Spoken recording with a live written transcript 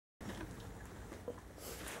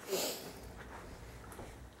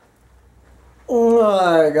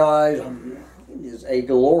Hi guys, it is a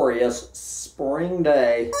glorious spring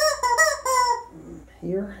day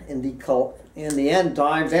here in the end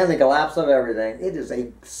times and the collapse of everything. It is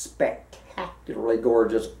a spectacularly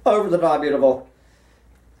gorgeous, over-the-top beautiful.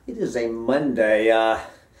 It is a Monday.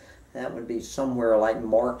 That would be somewhere like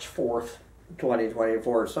March 4th,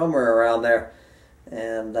 2024, somewhere around there.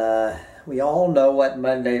 And we all know what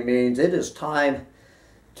Monday means. It is time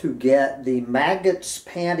to get the maggots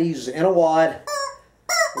panties in a wad,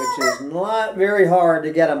 which is not very hard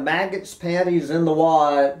to get a maggots panties in a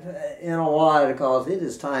wad because it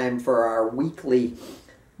is time for our weekly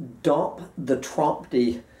Dump the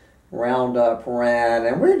Trumpty roundup rant,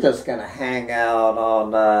 and we're just going to hang out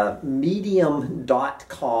on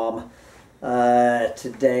medium.com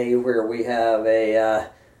today, where we have a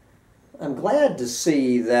I'm glad to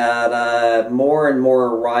see that more and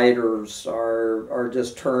more writers are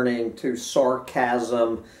just turning to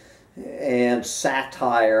sarcasm and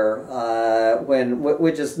satire,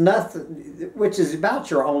 which is about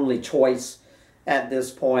your only choice at this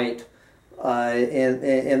point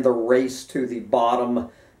in the race to the bottom,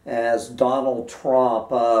 as Donald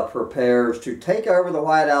Trump prepares to take over the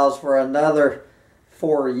White House for another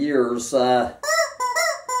 4 years.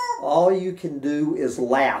 All you can do is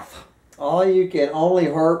laugh. Only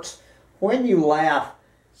hurts when you laugh.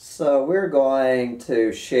 So we're going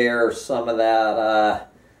to share some of that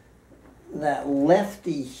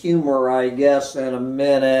lefty humor, I guess, in a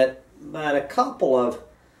minute. But a couple of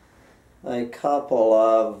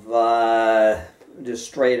just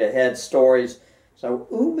straight ahead stories. So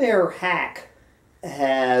Umair Haque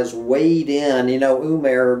has weighed in. You know,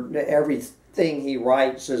 Umair, everything he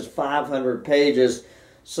writes is 500 pages.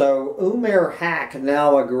 So Umair Haque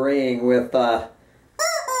now agreeing with Hambone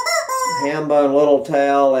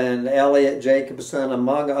Littletail and Elliot Jacobson,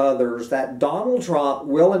 among others, that Donald Trump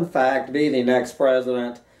will in fact be the next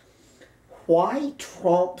president. Why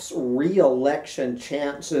Trump's re-election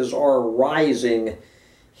chances are rising.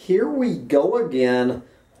 Here we go again.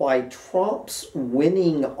 Why Trump's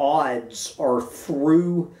winning odds are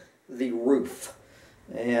through the roof.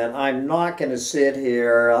 And I'm not going to sit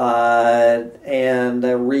here and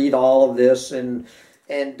read all of this and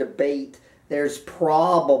debate. There's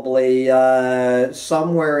probably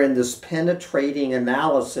somewhere in this penetrating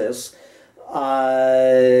analysis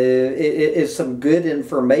is some good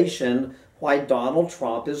information why Donald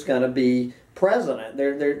Trump is going to be president.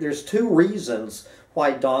 There's two reasons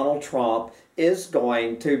why Donald Trump is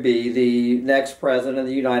going to be the next president of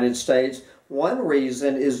the United States. One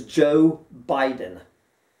reason is Joe Biden.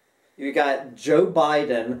 You got Joe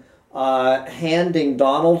Biden handing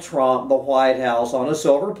Donald Trump the White House on a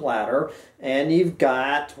silver platter, and you've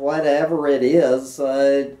got whatever it is,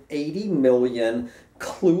 80 million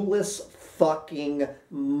clueless fucking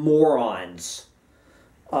morons.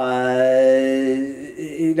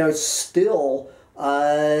 You know, still,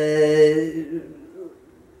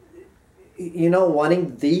 you know,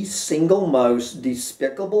 wanting the single most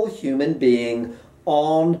despicable human being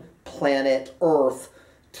on planet Earth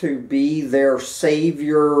to be their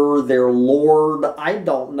savior, their lord. I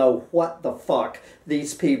don't know what the fuck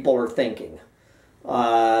these people are thinking.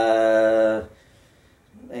 So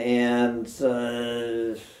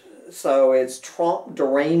it's Trump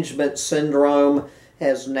derangement syndrome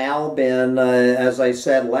has now been, as I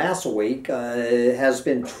said last week, has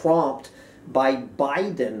been trumped by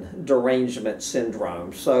Biden derangement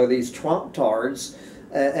syndrome. So these Trumptards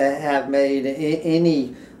have made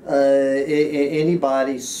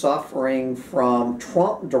anybody suffering from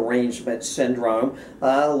Trump derangement syndrome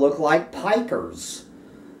look like pikers.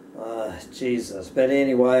 Jesus. But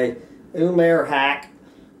anyway, Umair Haque,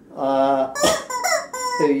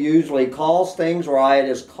 who usually calls things right,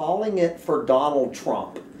 is calling it for Donald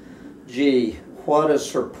Trump. Gee, what a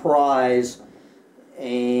surprise.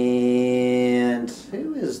 And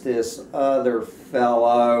who is this other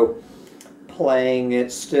fellow playing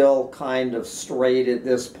it still kind of straight at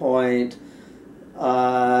this point?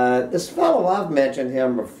 This fellow, I've mentioned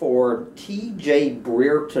him before, T.J.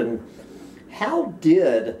 Brereton. How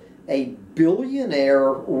did a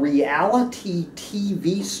billionaire reality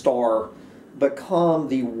TV star become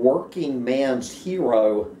the working man's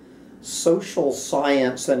hero? Social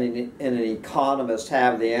science and an economist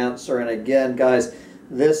have the answer. And again, guys,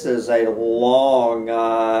 this is a long,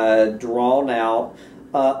 drawn-out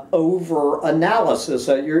over-analysis.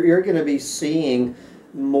 You're going to be seeing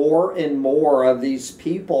more and more of these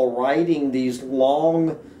people writing these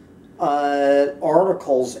long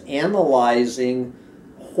articles analyzing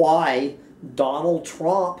why Donald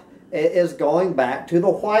Trump is going back to the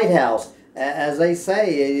White House. As they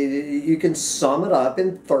say, you can sum it up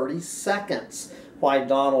in 30 seconds. why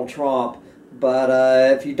Donald Trump. But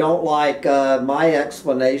if you don't like my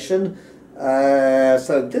explanation,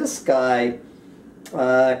 so this guy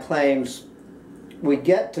claims we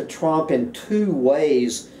get to Trump in two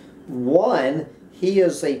ways. One, he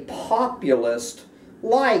is a populist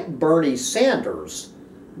like Bernie Sanders,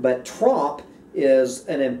 but Trump is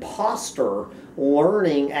an imposter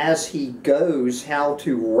learning as he goes how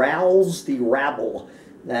to rouse the rabble.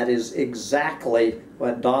 That is exactly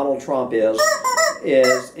what Donald Trump is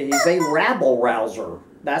he's a rabble rouser.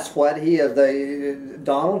 That's what he is.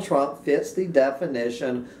 Donald Trump fits the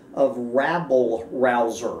definition of rabble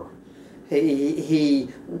rouser. He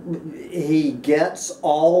gets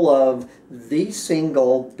all of the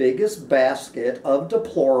single biggest basket of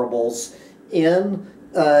deplorables in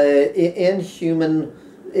human,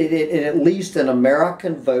 at least in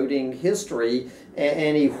American voting history,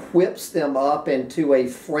 and he whips them up into a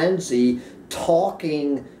frenzy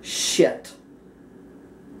talking shit.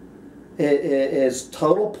 His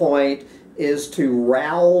total point is to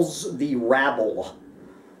rouse the rabble.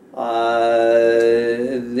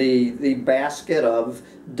 The basket of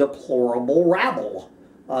deplorable rabble.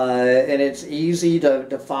 And it's easy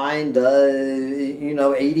to find,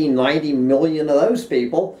 80, 90 million of those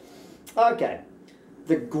people. Okay.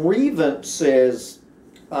 The grievance is,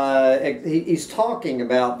 he's talking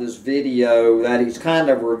about this video that he's kind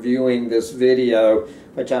of reviewing this video,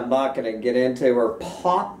 which I'm not going to get into, where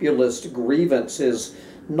populist grievance is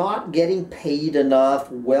not getting paid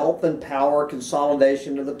enough, wealth and power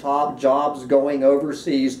consolidation to the top, jobs going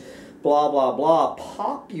overseas, blah, blah, blah.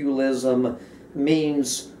 Populism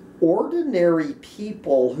means ordinary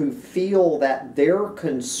people who feel that their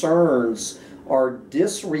concerns are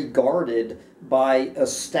disregarded by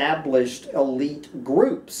established elite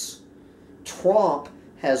groups. Trump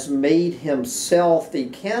has made himself the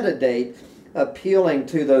candidate appealing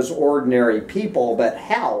to those ordinary people, but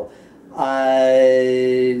how?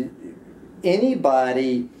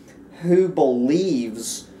 Anybody who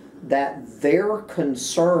believes that their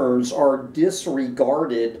concerns are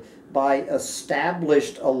disregarded by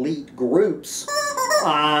established elite groups,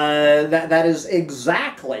 that is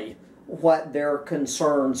exactly what their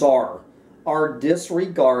concerns are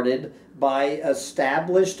disregarded by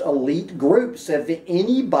established elite groups. If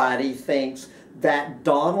anybody thinks that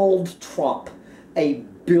Donald Trump, a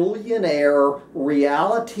billionaire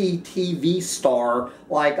reality TV star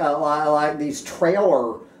like these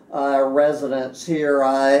trailer residents here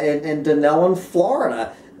in Denellen,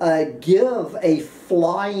 Florida, give a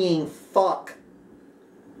flying fuck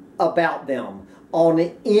about them on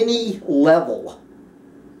any level.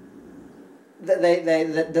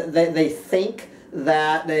 They think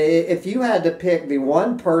that if you had to pick the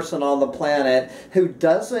one person on the planet who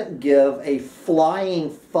doesn't give a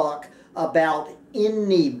flying fuck about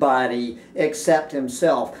anybody except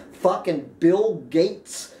himself, fucking Bill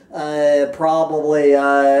Gates probably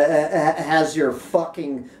has your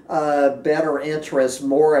fucking better interest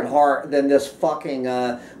more at heart than this fucking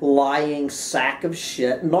lying sack of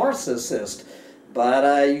shit narcissist.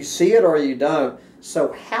 But you see it or you don't.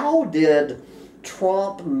 So how did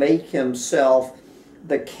Trump make himself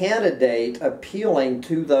the candidate appealing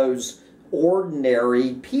to those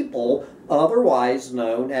ordinary people, otherwise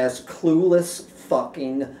known as clueless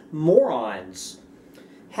fucking morons?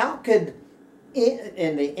 How could,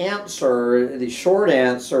 and the short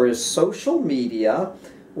answer is social media,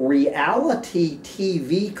 reality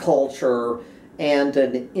TV culture, and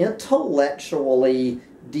an intellectually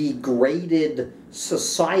degraded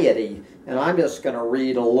society. And I'm just going to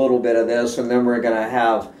read a little bit of this, and then we're going to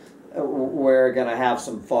have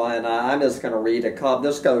some fun. I'm just going to read a couple.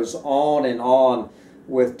 This goes on and on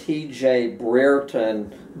with T.J.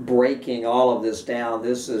 Brereton breaking all of this down.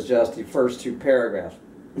 This is just the first two paragraphs.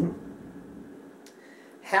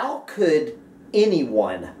 How could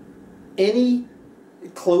anyone, any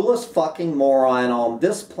clueless fucking moron on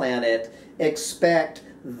this planet, expect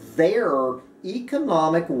their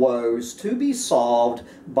economic woes to be solved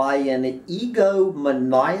by an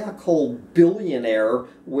egomaniacal billionaire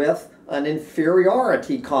with an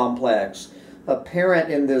inferiority complex?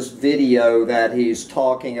 Apparent in this video that he's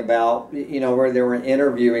talking about, where they were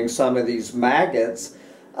interviewing some of these maggots,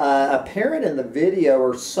 apparent in the video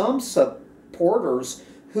are some supporters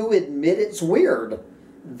who admit it's weird.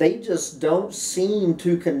 They just don't seem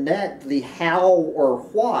to connect the how or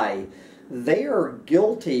why. They are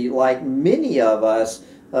guilty, like many of us,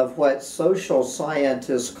 of what social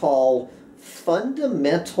scientists call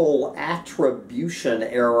fundamental attribution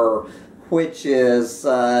error, which is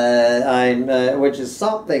something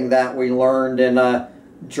that we learned in a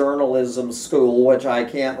journalism school, which I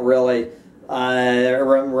can't really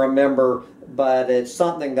remember, but it's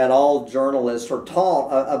something that all journalists are taught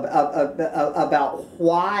about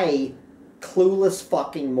why clueless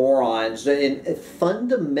fucking morons in a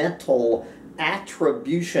fundamental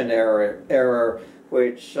attribution error,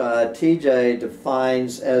 which TJ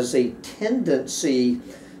defines as a tendency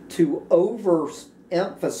to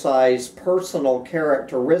overemphasize personal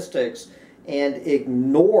characteristics and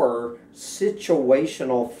ignore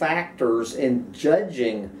situational factors in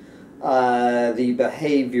judging the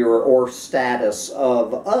behavior or status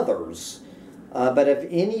of others. But if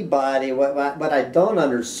anybody, what I don't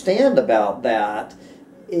understand about that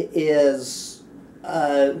is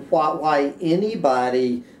why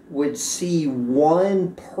anybody would see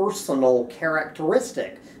one personal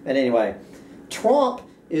characteristic. And anyway, Trump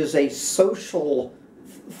is a social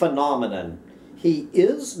phenomenon. He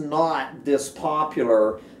is not this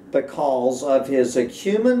popular because of his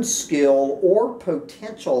acumen, skill, or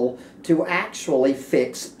potential to actually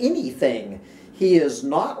fix anything. He is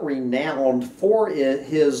not renowned for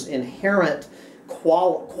his inherent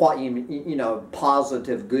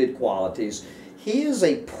positive good qualities. He is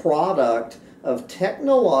a product of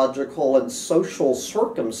technological and social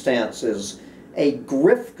circumstances, a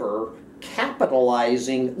grifter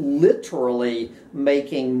capitalizing, literally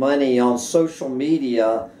making money on social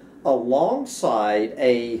media, alongside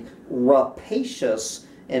a rapacious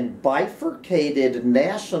and bifurcated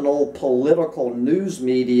national political news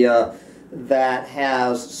media that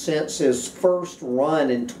has, since his first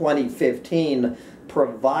run in 2015,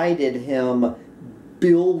 provided him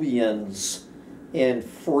billions in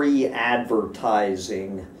free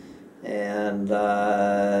advertising. And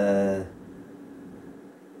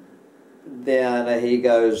then he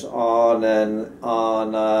goes on and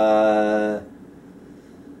on.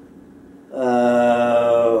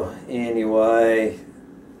 Anyway,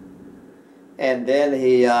 and then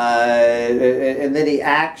he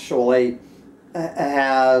actually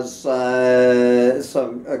has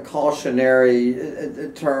some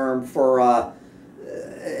cautionary term for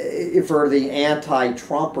the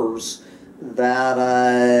anti-Trumpers, that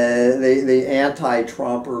the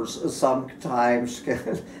anti-Trumpers sometimes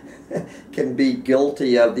can be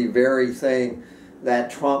guilty of the very thing that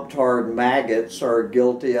Trumptard MAGAts are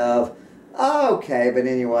guilty of. Okay, but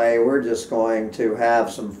anyway, we're just going to have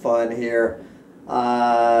some fun here.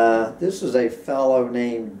 This is a fellow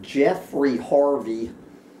named Jeffrey Harvey.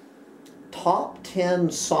 Top 10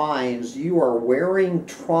 signs you are wearing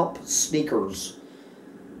Trump sneakers.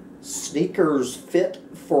 Sneakers fit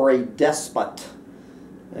for a despot.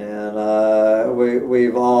 And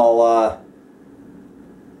we've all...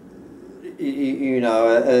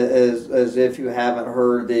 as if you haven't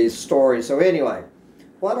heard these stories. So anyway,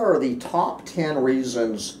 what are the top 10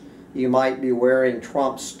 reasons you might be wearing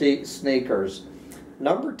Trump sneakers?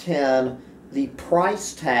 Number 10, the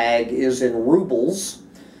price tag is in rubles.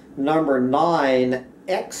 Number 9,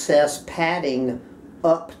 excess padding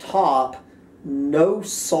up top, no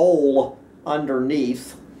sole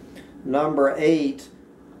underneath. Number 8,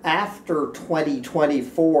 after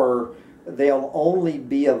 2024, they'll only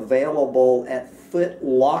be available at foot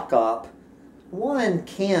lockup. One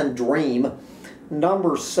can dream.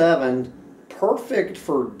 Number 7, perfect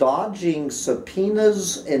for dodging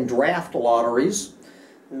subpoenas and draft lotteries.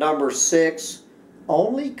 Number 6,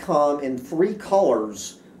 only come in 3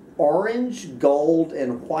 colors: orange, gold,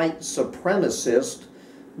 and white supremacist.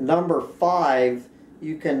 Number 5,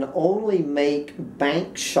 you can only make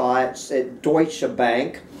bank shots at Deutsche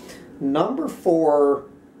Bank. Number 4,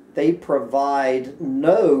 they provide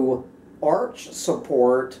no arch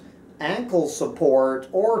support, ankle support,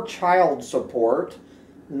 or child support.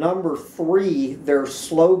 Number 3, their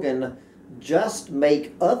slogan, just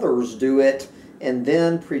make others do it and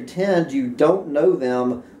then pretend you don't know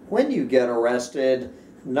them when you get arrested.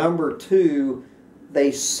 Number 2,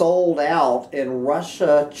 they sold out in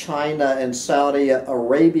Russia, China, and Saudi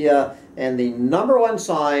Arabia. And the number 1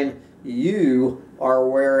 sign you are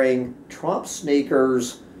wearing Trump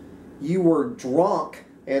sneakers: you were drunk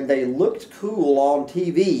and they looked cool on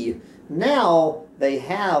TV. Now they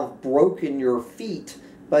have broken your feet,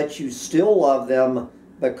 but you still love them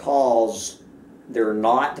because they're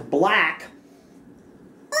not black.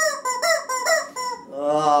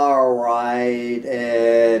 All right,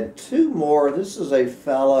 and 2 more. This is a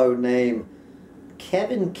fellow named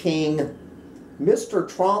Kevin King. Mr.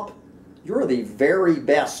 Trump, you're the very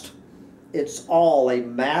best. It's all a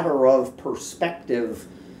matter of perspective.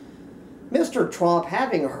 Mr. Trump,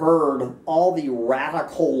 having heard all the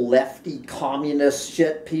radical lefty communist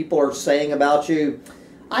shit people are saying about you,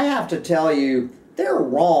 I have to tell you, they're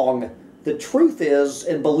wrong. The truth is,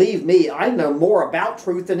 and believe me, I know more about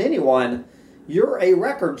truth than anyone, You're a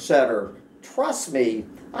record setter. Trust me,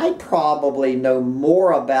 I probably know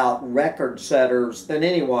more about record setters than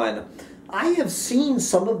anyone. I have seen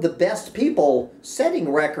some of the best people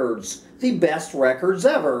setting records, the best records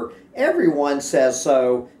ever. Everyone says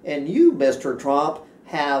so, and you, Mr. Trump,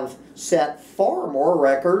 have set far more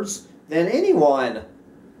records than anyone.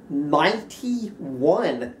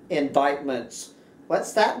 91 indictments.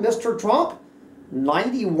 What's that, Mr. Trump?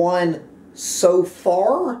 91 so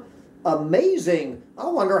far? Amazing. I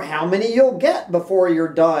wonder how many you'll get before you're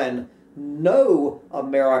done. No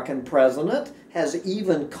American president has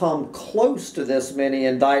even come close to this many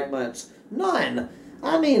indictments. None.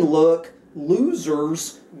 I mean, look,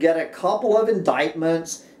 losers get a couple of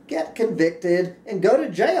indictments, get convicted, and go to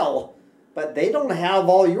jail. But they don't have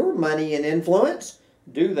all your money and influence,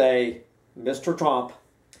 do they, Mr. Trump?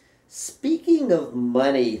 Speaking of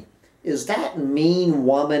money, is that mean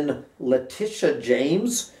woman Letitia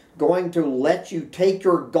James going to let you take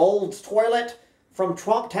your gold toilet from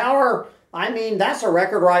Trump Tower? I mean, that's a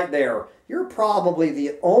record right there. You're probably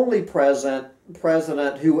the only president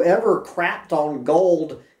who ever crapped on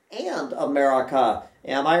gold and America.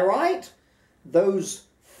 Am I right? Those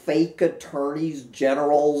fake attorneys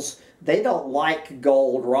generals, they don't like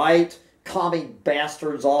gold, right? Commie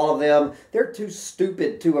bastards, all of them. They're too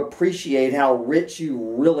stupid to appreciate how rich you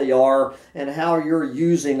really are and how you're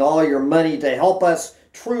using all your money to help us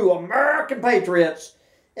true American patriots.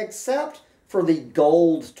 Except for the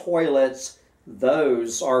gold toilets.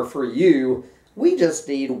 Those are for you. We just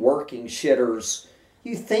need working shitters.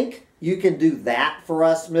 You think you can do that for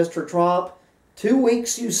us, Mr. Trump? 2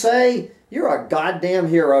 weeks, you say? You're a goddamn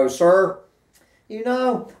hero, sir. You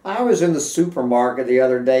know, I was in the supermarket the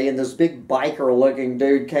other day and this big biker-looking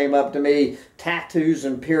dude came up to me, tattoos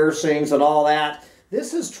and piercings and all that.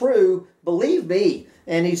 This is true, believe me.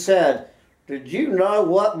 And he said, "Did you know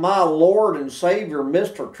what my Lord and Savior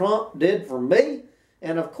Mr. Trump did for me?"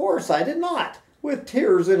 And of course I did not. With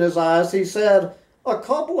tears in his eyes, he said, "A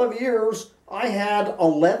couple of years, I had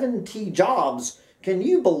 11 jobs. Can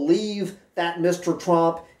you believe that, Mr.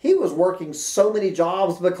 Trump? He was working so many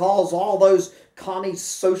jobs because all those commie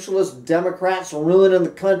socialist Democrats ruining the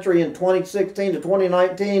country in 2016 to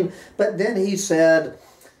 2019. But then he said,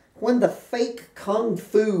 when the fake kung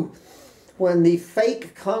flu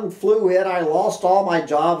hit, I lost all my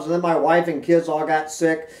jobs, and then my wife and kids all got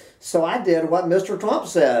sick. So I did what Mr. Trump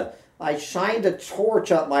said. I shined a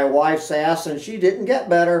torch up my wife's ass, and she didn't get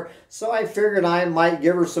better. So I figured I might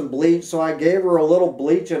give her some bleach. So I gave her a little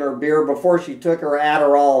bleach in her beer before she took her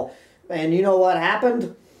Adderall. And you know what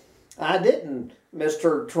happened? I didn't,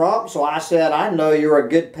 Mr. Trump. So I said, I know you're a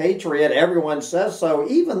good patriot. Everyone says so,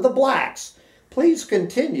 even the blacks. Please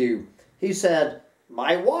continue. He said,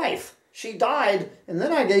 my wife, she died, and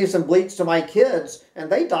then I gave some bleach to my kids, and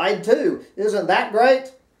they died too. Isn't that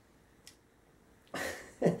great?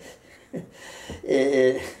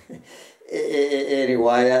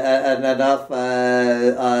 Anyway, enough.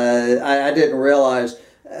 I didn't realize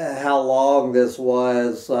how long this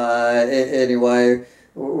was. Anyway,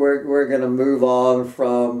 we're going to move on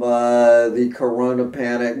from the Corona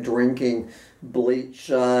panic, drinking bleach,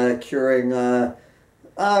 curing.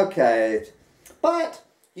 Okay, but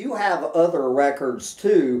you have other records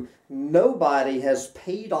too. Nobody has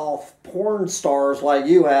paid off porn stars like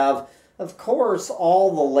you have. Of course,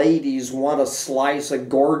 all the ladies want a slice of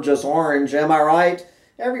gorgeous orange, am I right?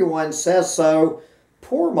 Everyone says so.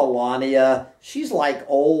 Poor Melania, she's like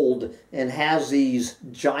old and has these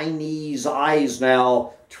Chinese eyes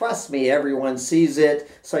now. Trust me, everyone sees it,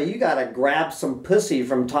 so you gotta grab some pussy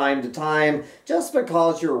from time to time just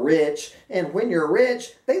because you're rich, and when you're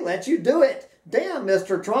rich, they let you do it. Damn,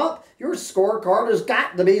 Mr. Trump, your scorecard has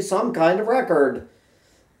got to be some kind of record.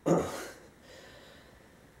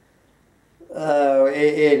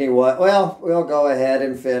 Anyway, well, we'll go ahead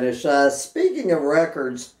and finish. Speaking of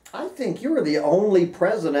records, I think you're the only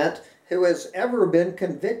president who has ever been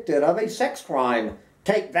convicted of a sex crime.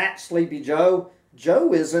 Take that, Sleepy Joe.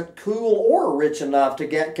 Joe isn't cool or rich enough to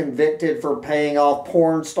get convicted for paying off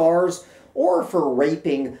porn stars or for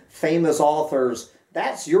raping famous authors.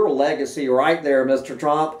 That's your legacy right there, Mr.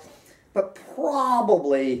 Trump. But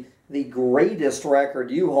probably the greatest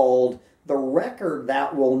record you hold, the record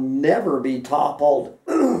that will never be toppled,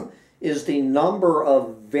 is the number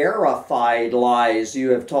of verified lies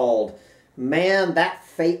you have told. Man, that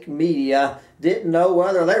fake media didn't know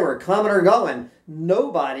whether they were coming or going.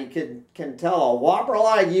 Nobody can tell a whopper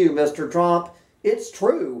like you, Mr. Trump. It's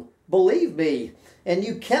true. Believe me. And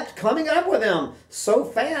you kept coming up with them so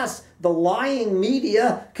fast, the lying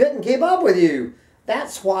media couldn't keep up with you.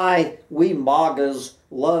 That's why we MAGAs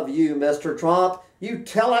love you, Mr. Trump. You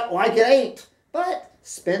tell it like it ain't. But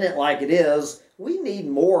spin it like it is. We need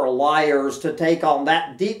more liars to take on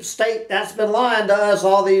that deep state that's been lying to us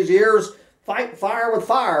all these years. Fight fire with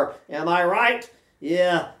fire. Am I right?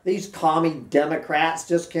 Yeah, these commie Democrats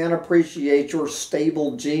just can't appreciate your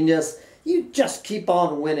stable genius. You just keep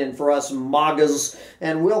on winning for us MAGAs,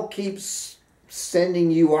 and we'll keep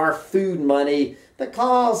sending you our food money,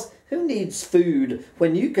 because who needs food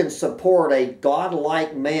when you can support a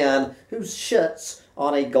godlike man who sits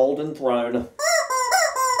on a golden throne?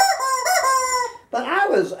 But I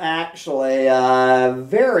was actually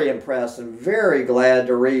very impressed and very glad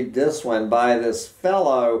to read this one by this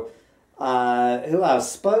fellow who I've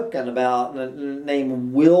spoken about,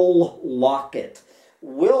 named Will Lockett.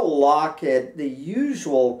 Will Lockett, the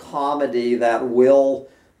usual comedy that Will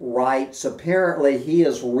writes, apparently he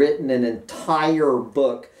has written an entire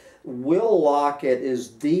book. Will Lockett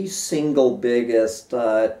is the single biggest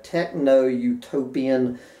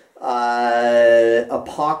techno-utopian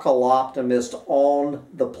apocalyptimist on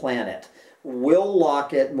the planet. Will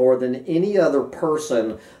Lockett, more than any other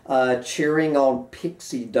person, cheering on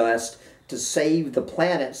pixie dust to save the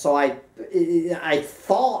planet. So I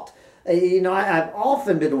thought, you know, I've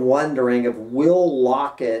often been wondering if Will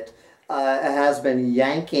Lockett has been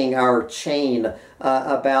yanking our chain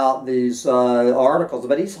about these articles,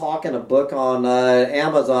 but he's hawking a book on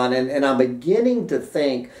Amazon, and I'm beginning to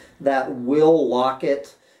think that Will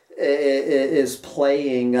Lockett is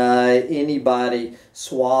playing anybody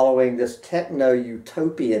swallowing this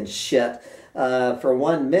techno-utopian shit for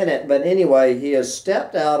 1 minute. But anyway, he has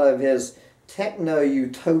stepped out of his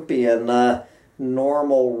techno-utopian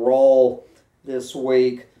normal role this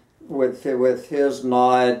week with his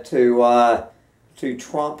nod to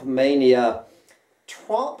Trump mania.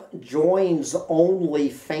 Trump joins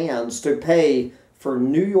OnlyFans to pay for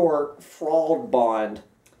New York fraud bond.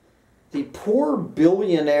 The poor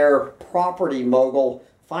billionaire property mogul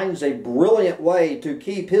finds a brilliant way to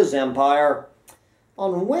keep his empire.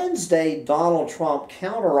 On Wednesday, Donald Trump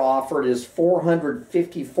counteroffered his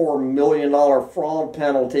 $454 million fraud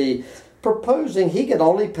penalty, proposing he could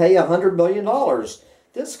only pay $100 million.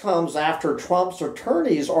 This comes after Trump's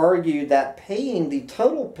attorneys argued that paying the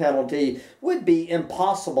total penalty would be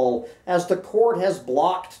impossible, as the court has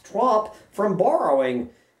blocked Trump from borrowing.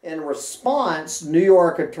 In response, New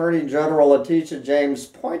York Attorney General Letitia James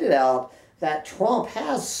pointed out that Trump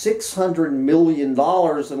has $600 million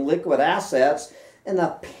in liquid assets and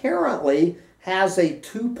apparently has a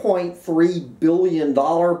 $2.3 billion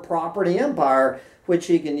property empire, which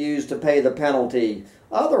he can use to pay the penalty.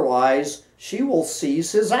 Otherwise, she will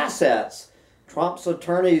seize his assets. Trump's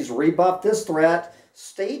attorneys rebuffed this threat,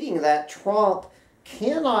 stating that Trump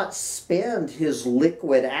cannot spend his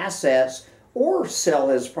liquid assets or sell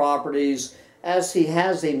his properties, as he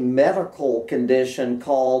has a medical condition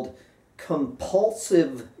called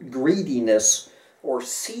compulsive greediness, or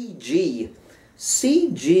CG.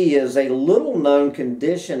 CG is a little-known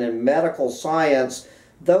condition in medical science,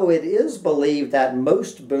 though it is believed that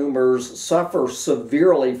most boomers suffer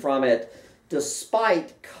severely from it,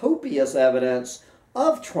 despite copious evidence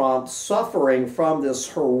of Trump suffering from this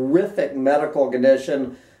horrific medical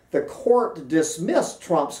condition. The court dismissed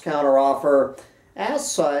Trump's counteroffer.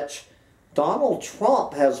 As such, Donald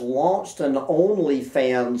Trump has launched an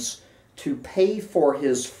OnlyFans to pay for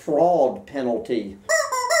his fraud penalty.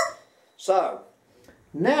 So,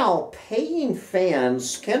 now paying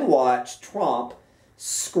fans can watch Trump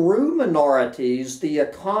screw minorities, the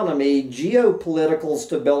economy, geopolitical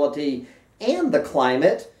stability, and the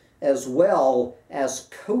climate, as well as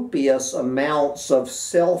copious amounts of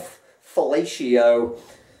self-fellatio.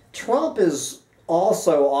 Trump is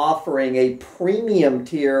also offering a premium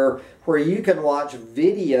tier where you can watch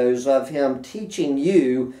videos of him teaching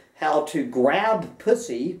you how to grab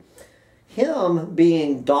pussy, him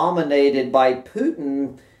being dominated by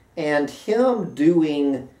Putin, and him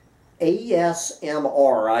doing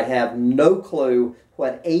ASMR. I have no clue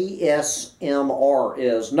what ASMR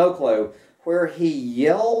is. No clue. Where he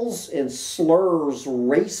yells and slurs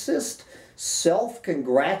racist,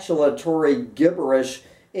 self-congratulatory gibberish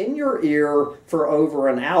in your ear for over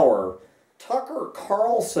an hour. Tucker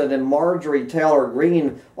Carlson and Marjorie Taylor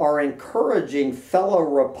Greene are encouraging fellow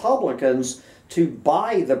Republicans to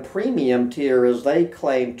buy the premium tier, as they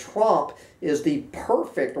claim Trump is the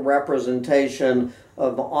perfect representation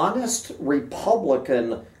of honest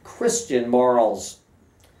Republican Christian morals.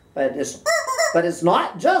 But it's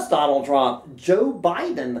not just Donald Trump. Joe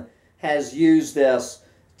Biden has used this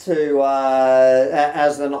to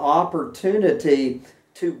as an opportunity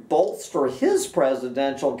to bolster his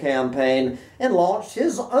presidential campaign and launched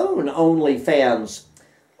his own OnlyFans.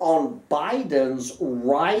 on Biden's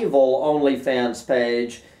rival OnlyFans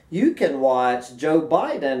page, you can watch Joe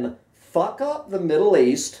Biden fuck up the Middle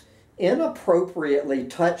East, inappropriately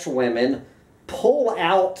touch women, pull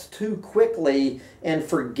out too quickly, and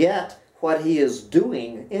forget what he is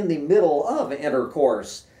doing in the middle of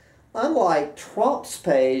intercourse. Unlike Trump's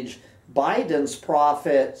page, Biden's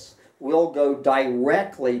profits will go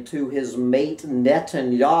directly to his mate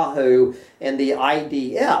Netanyahu and the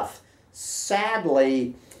IDF.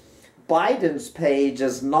 Sadly, Biden's page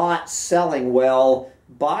is not selling well.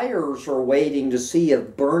 Buyers are waiting to see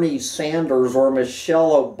if Bernie Sanders or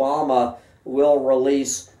Michelle Obama will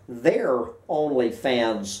release their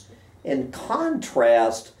OnlyFans. In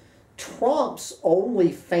contrast, Trump's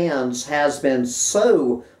OnlyFans has been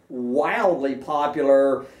so wildly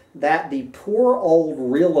popular that the poor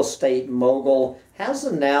old real estate mogul has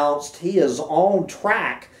announced he is on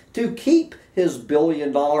track to keep his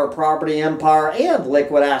billion-dollar property empire and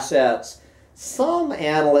liquid assets. Some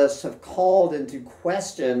analysts have called into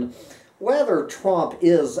question whether Trump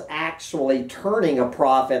is actually turning a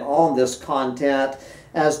profit on this content,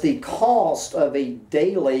 as the cost of a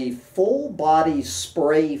daily full-body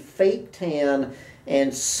spray fake tan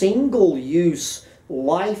and single-use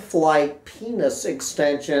lifelike penis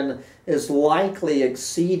extension is likely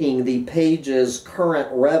exceeding the page's current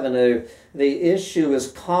revenue. The issue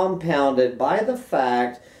is compounded by the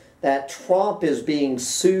fact that Trump is being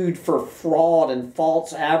sued for fraud and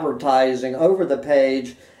false advertising over the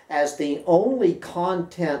page, as the only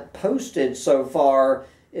content posted so far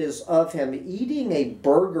is of him eating a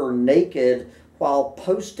burger naked while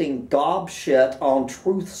posting gob shit on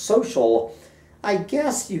Truth Social. I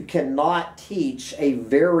guess you cannot teach a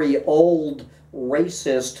very old,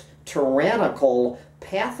 racist, tyrannical,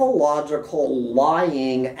 pathological,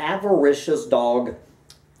 lying, avaricious dog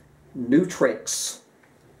new tricks.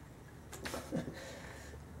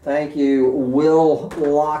 Thank you, Will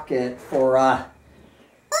Lockett, for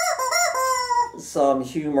some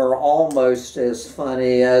humor almost as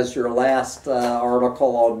funny as your last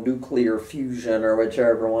article on nuclear fusion, or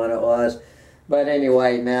whichever one it was. But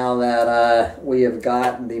anyway, now that we have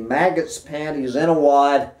gotten the maggots, panties in a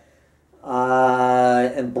wad,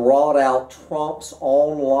 and brought out Trump's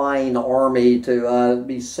online army to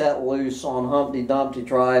be set loose on Humpty Dumpty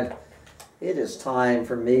Tribe, it is time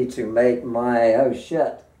for me to make my, oh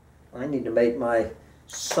shit, I need to make my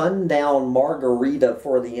sundown margarita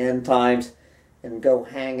for the end times and go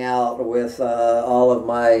hang out with all of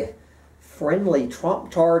my friendly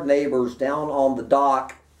Trumptard neighbors down on the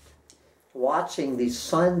dock, watching the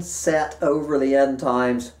sun set over the end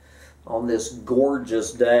times on this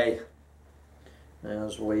gorgeous day,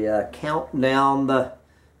 as we count down the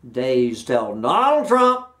days till Donald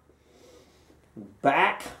Trump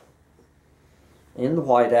back in the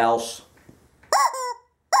White House.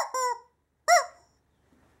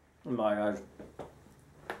 Oh my gosh.